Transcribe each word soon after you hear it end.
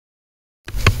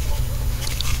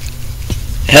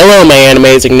Hello, my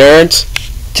amazing nerds.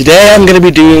 Today I'm going to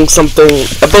be doing something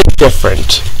a bit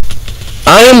different.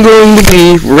 I am going to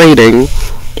be rating,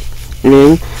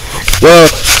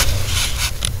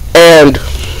 and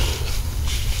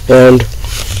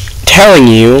telling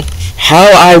you how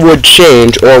I would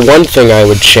change, or one thing I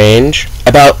would change,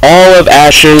 about all of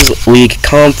Ash's league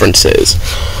conferences.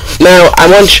 Now, I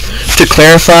want to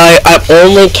clarify, I'm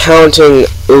only counting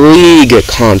league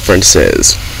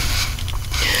conferences.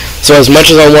 So as much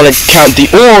as I want to count the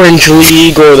Orange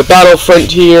League, or the Battle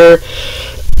Frontier,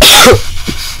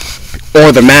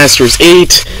 or the Masters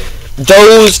 8,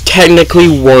 those technically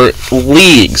weren't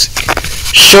leagues.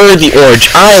 Sure, the Orange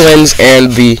Islands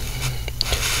and the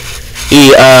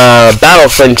Battle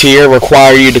Frontier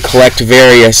require you to collect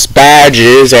various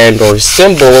badges and or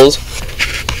symbols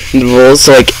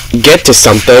to get to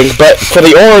something, but for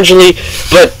the Orange League,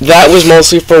 but that was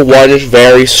mostly for one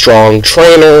very strong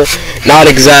trainer, not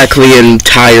exactly an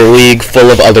entire league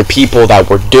full of other people that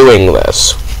were doing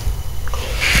this.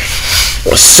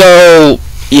 So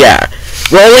yeah,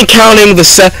 we're only counting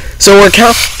we're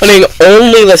counting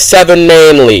only the 7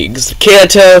 main leagues: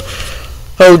 Kanto,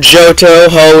 Johto,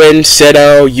 Hoenn,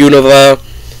 Sinnoh, Unova,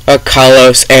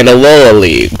 Kalos, and Alola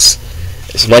leagues.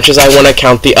 As much as I want to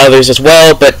count the others as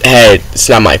well, but hey, it's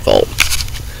not my fault.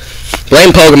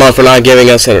 Blame Pokemon for not giving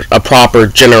us a proper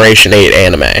Generation 8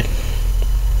 anime.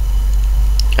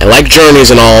 I like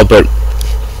Journeys and all, but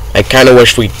I kind of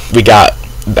wish we got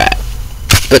that.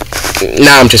 But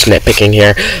now I'm just nitpicking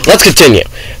here. Let's continue.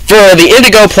 For the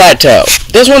Indigo Plateau,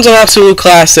 this one's an absolute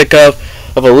classic of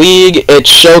a league. It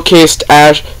showcased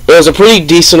Ash. It was a pretty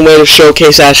decent way to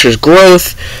showcase Ash's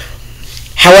growth.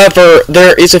 However,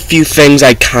 there is a few things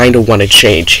I kind of want to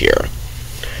change here.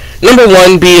 Number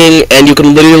one being, and you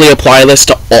can literally apply this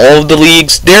to all of the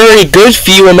leagues, there are a good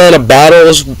few amount of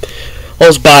battles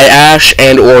by Ash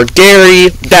and or Gary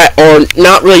that are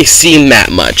not really seen that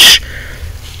much.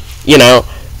 You know,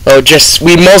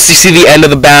 we mostly see the end of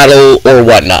the battle or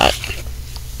whatnot.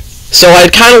 So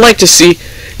I'd kind of like to see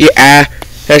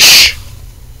Ash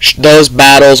those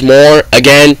battles more.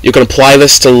 Again, you can apply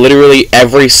this to literally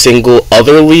every single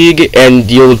other league and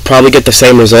you'll probably get the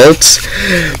same results.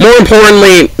 More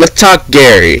importantly, let's talk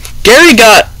Gary. Gary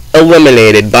got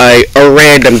eliminated by a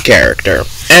random character,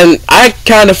 and I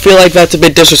kind of feel like that's a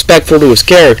bit disrespectful to his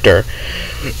character.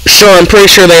 Sure, I'm pretty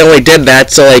sure they only did that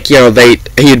so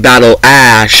he'd battle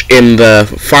Ash in the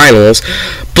finals,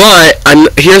 but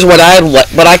here's what I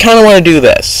kind of want to do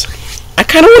this. I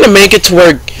kind of want to make it to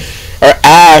where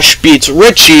Ash beats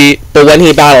Richie, but when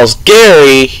he battles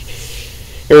Gary,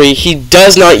 he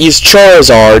does not use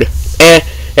Charizard,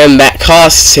 and that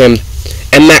causes him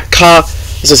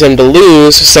to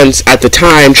lose, since at the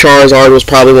time Charizard was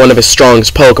probably one of his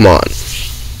strongest Pokemon.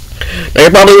 Now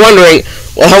you're probably wondering,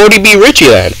 well, how would he beat Richie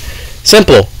then?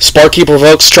 Simple. Sparky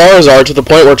provokes Charizard to the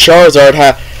point where Charizard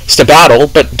has to battle,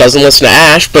 but doesn't listen to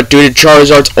Ash, but due to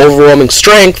Charizard's overwhelming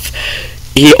strength,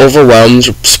 he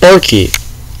overwhelms Sparky.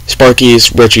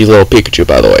 Sparky's Richie's little Pikachu,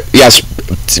 by the way. Yes,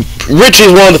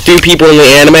 Richie's one of the few people in the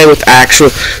anime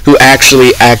who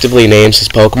actually actively names his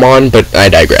Pokemon, but I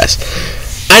digress.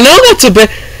 I know that's a bit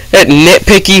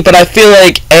nitpicky, but I feel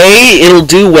like it'll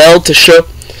do well I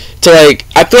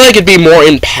feel like it'd be more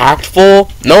impactful.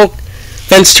 No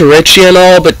offense to Richie and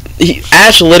all, but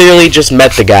Ash literally just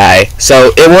met the guy,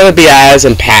 so it wouldn't be as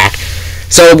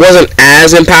So it wasn't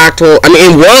as impactful. I mean,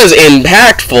 it was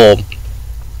impactful,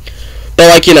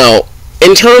 but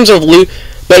in terms of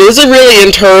but is it really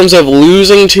in terms of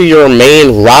losing to your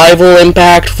main rival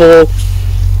impactful?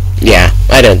 Yeah,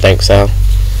 I didn't think so.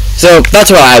 So that's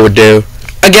what I would do.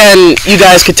 Again, you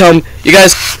guys can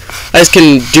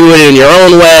do it in your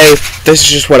own way. This is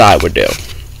just what I would do.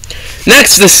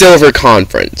 Next, the Silver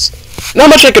Conference. Not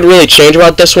much I could really change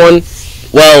about this one.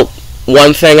 Well,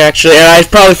 one thing actually, and I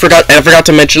forgot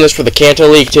to mention this for the Kanto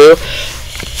League too.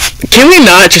 Can we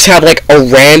not just have a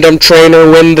random trainer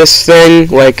win this thing?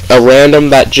 A random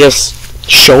that just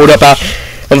showed up out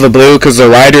of the blue because the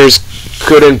riders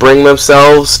couldn't bring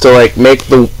themselves to make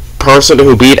the person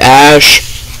who beat Ash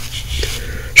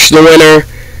the winner.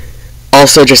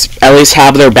 Also, just at least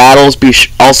have their battles be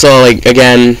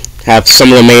again, have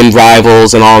some of the main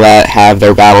rivals and all that, have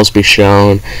their battles be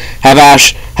shown. Have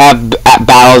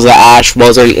battles that Ash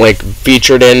wasn't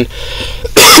featured in.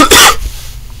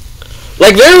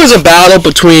 There was a battle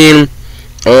between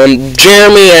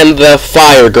Jeremy and the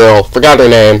Fire Girl. Forgot her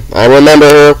name. I remember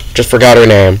her, just forgot her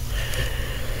name.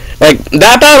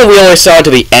 That battle we only saw to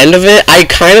the end of it. I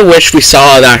kind of wish we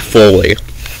saw that fully.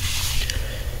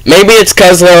 Maybe it's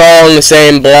because they're all in the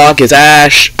same block as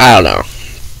Ash. I don't know.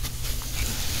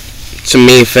 It's a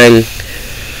me thing.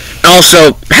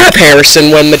 Also, have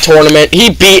Harrison win the tournament. He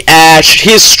beat Ash.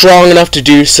 He's strong enough to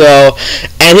do so,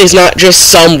 and he's not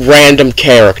just some random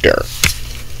character.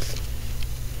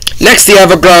 Next, the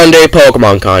Evergrande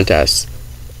Pokemon Contest.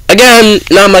 Again,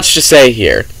 not much to say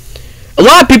here. A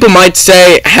lot of people might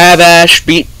say have Ash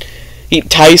beat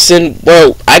Tyson.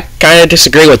 Well, I kind of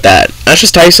disagree with that.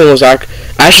 Tyson's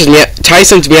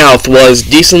Meowth was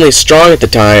decently strong at the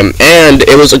time, and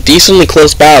it was a decently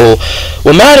close battle.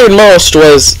 What mattered most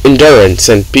was endurance,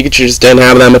 and Pikachu just didn't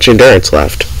have that much endurance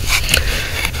left.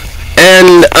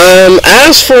 And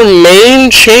as for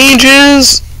main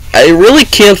changes, I really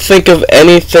can't think of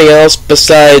anything else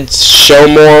besides show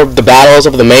more of the battles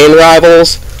of the main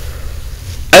rivals.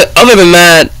 Other than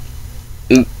that,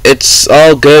 it's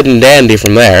all good and dandy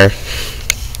from there.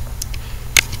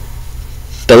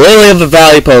 The Lily of the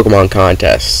Valley Pokemon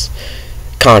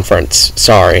Conference.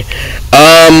 Sorry.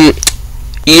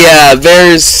 Yeah,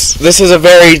 this is a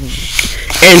very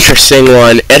interesting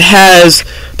one. It has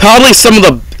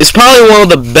it's probably one of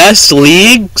the best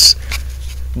leagues,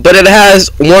 but it has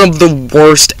one of the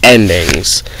worst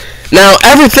endings. Now,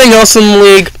 everything else in the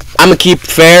league, I'm gonna keep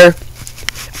fair.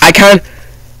 I kind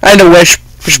of wish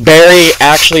Barry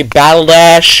actually battled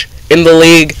Ash in the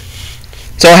league.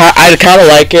 So I'd kind of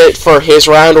like it for his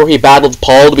round where he battled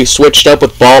Paul to be switched up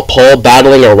with Paul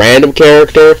battling a random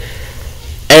character,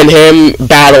 and him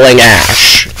battling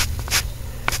Ash.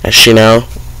 As you know,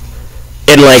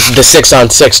 in like the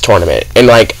 6-on-6 tournament, and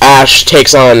like Ash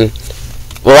takes on.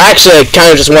 Well, actually, I kind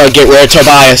of just want to get rid of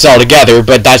Tobias altogether,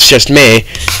 but that's just me.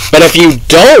 But if you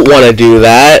don't want to do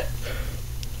that,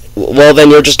 well,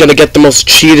 then you're just going to get the most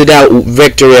cheated out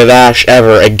victory of Ash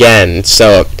ever again.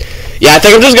 So, yeah, I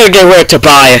think I'm just going to get rid of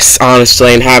Tobias,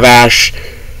 honestly, and have Ash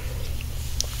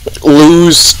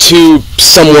lose to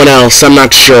someone else. I'm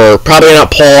not sure. Probably not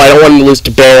Paul. I don't want him to lose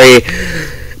to Barry.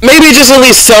 Maybe just at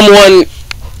least someone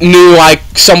new, like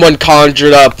someone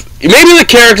conjured up. Maybe the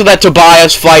character that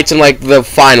Tobias fights in, like, the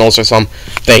finals or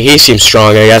something. He seems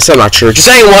strong, I guess. I'm not sure. Just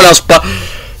anyone else, but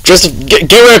just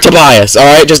get rid of Tobias,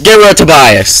 alright? Just get rid of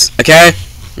Tobias, okay?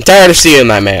 I'm tired of seeing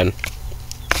that man.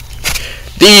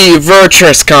 The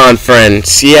Virtus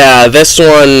Conference. Yeah, this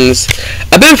one's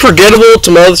a bit forgettable to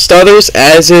most others,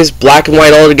 as is Black and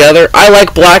White altogether. I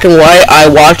like Black and White. I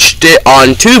watched it on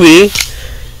Tubi.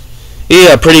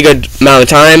 Yeah, pretty good amount of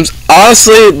times.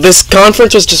 Honestly, this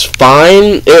conference was just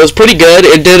fine. It was pretty good.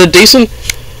 It did a decently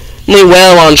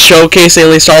well on showcasing at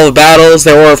least all the battles.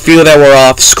 There were a few that were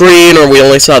off screen, or we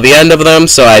only saw the end of them,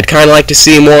 so I'd kind of like to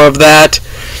see more of that.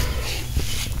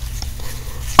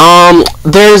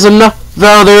 There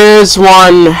is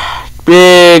one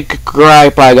big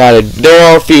gripe I got. There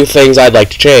are a few things I'd like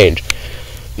to change.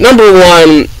 Number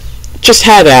one, just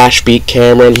have Ash beat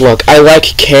Cameron. Look, I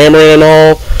like Cameron and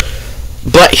all,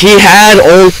 but he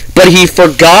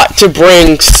forgot to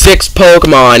bring 6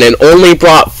 Pokemon and only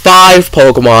brought 5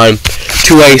 Pokemon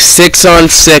to a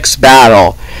 6-on-6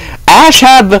 battle. Ash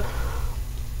had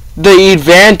the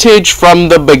advantage from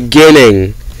the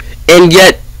beginning, and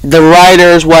yet the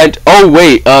writers went, "Oh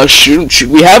wait, should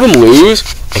we have him lose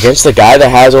against the guy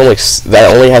that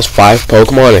only has 5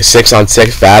 Pokemon in a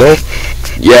 6-on-6 battle?"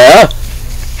 Yeah,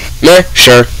 meh,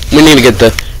 sure. We need to get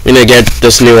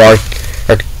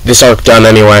this arc done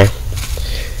anyway.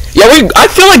 Yeah, I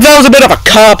feel like that was a bit of a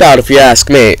cop-out, if you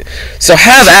ask me. So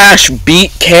have Ash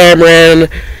beat Cameron.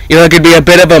 You know, it could be a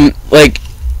bit of a, like,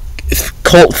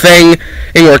 cult thing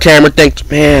where Cameron thinks,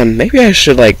 man, maybe I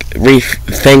should, like,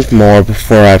 rethink more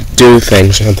before I do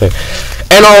things or something.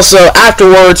 And also,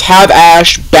 afterwards, have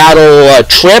Ash battle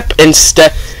Trip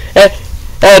instead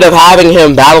of having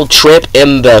him battle Trip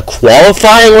in the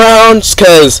qualifying rounds,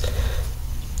 because,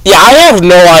 yeah, I have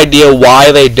no idea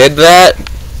why they did that.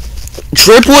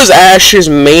 Trip was Ash's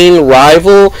main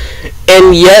rival,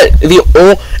 and yet the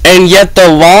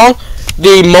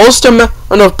most amount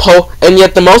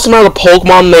of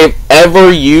Pokemon they've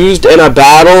ever used in a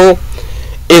battle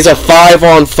is a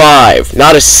 5-on-5,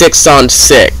 not a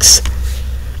 6-on-6.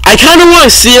 I kind of want to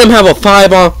see him have a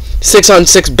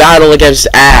 6-on-6 battle against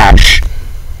Ash.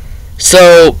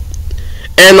 So,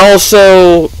 and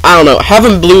also, I don't know, have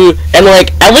him blue, and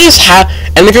like, at least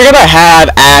and if you're gonna have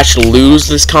Ash lose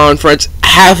this conference,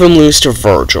 have him lose to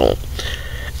Virgil.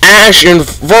 Ash and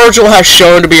Virgil have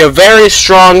shown to be a very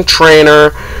strong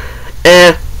trainer,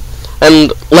 and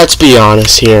let's be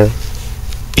honest here,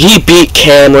 he beat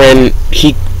Cameron.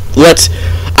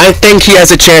 I think he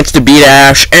has a chance to beat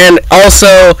Ash, and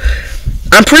also,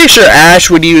 I'm pretty sure Ash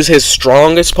would use his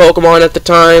strongest Pokemon at the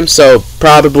time, so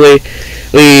probably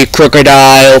the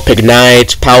Crocodile,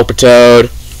 Pignite, Palpitoad,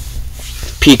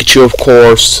 Pikachu, of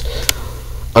course.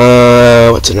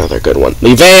 What's another good one.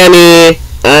 Leavanny,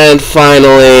 and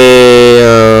finally,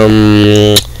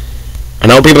 I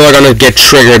know people are gonna get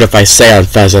triggered if I say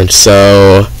Unfezant,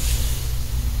 so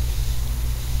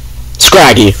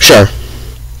Scraggy, sure.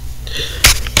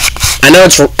 I know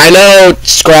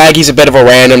Scraggy's a bit of a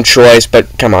random choice,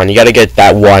 but come on, you gotta get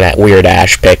that one at Weird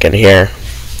Ash pick in here.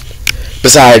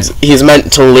 Besides, he's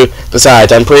meant to lose.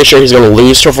 Besides, I'm pretty sure he's going to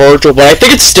lose to Virgil, but I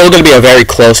think it's still going to be a very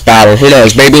close battle. Who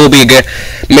knows? Maybe it'll be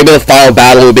maybe the final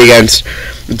battle will be against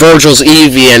Virgil's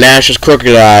Eevee and Ash's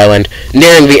Crocodile, and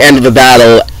nearing the end of the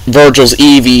battle, Virgil's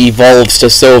Eevee evolves to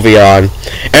Sylveon.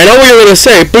 And I know what you're going to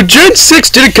say, but Gen 6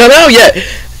 didn't come out yet.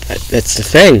 That's the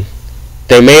thing.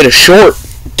 They made a short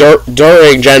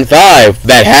during Gen 5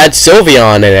 that had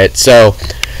Sylveon in it, so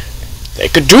they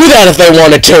could do that if they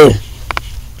wanted to.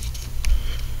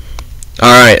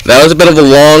 Alright, that was a bit of a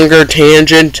longer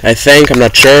tangent, I think, I'm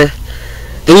not sure.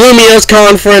 The Lumiose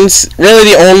Conference, really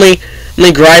the only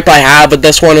gripe I have with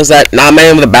this one is that not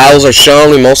many of the battles are shown,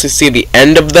 we mostly see the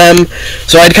end of them,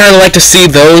 so I'd kind of like to see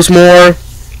those more,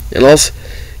 and also,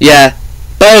 yeah,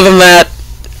 but other than that,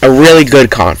 a really good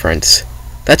conference.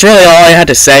 That's really all I had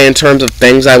to say in terms of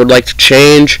things I would like to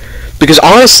change, because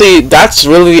honestly, that's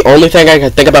really the only thing I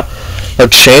can think about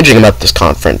changing about this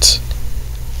conference.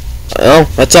 Well,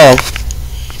 that's all.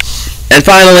 And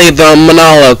finally, the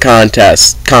Manalo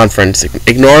conference.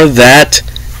 Ignore that.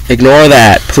 Ignore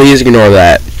that. Please ignore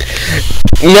that.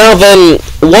 Now then,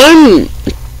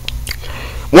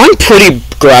 one pretty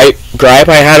gripe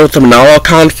I had with the Manalo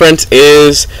conference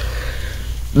is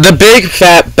the big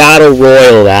fat battle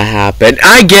royal that happened.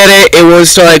 I get it. It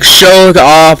was to like show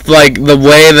off like the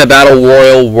way the battle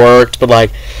royal worked, but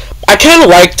like I kind of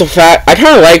liked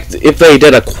if they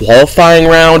did a qualifying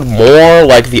round more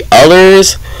like the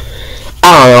others.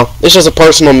 I don't know. It's just a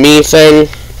personal me thing.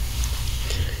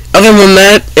 Other than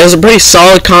that, it was a pretty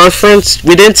solid conference.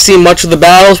 We didn't see much of the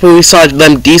battles, but we saw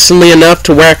them decently enough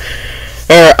to where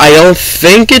I don't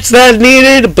think it's that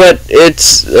needed, but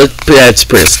it's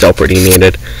still pretty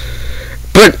needed.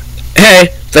 But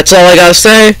hey, that's all I gotta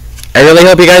say. I really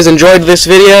hope you guys enjoyed this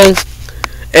video,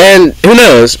 and who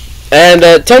knows? And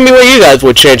tell me what you guys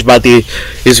would change about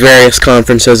these various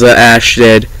conferences that Ash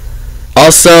did.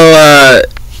 Also,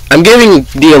 I'm giving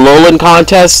the Alolan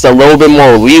contest a little bit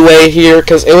more leeway here,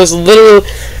 because it's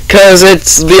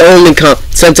the only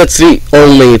since it's the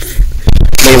only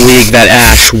league that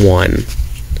Ash won.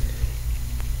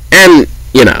 And,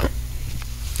 you know,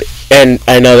 and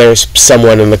I know there's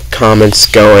someone in the comments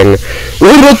going,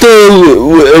 what about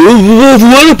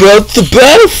the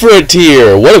Battle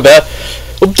Frontier? What about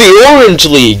the Orange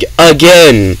League?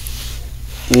 Again,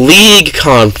 league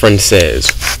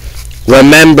conferences.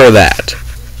 Remember that.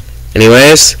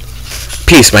 Anyways,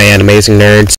 peace, my animazing nerds.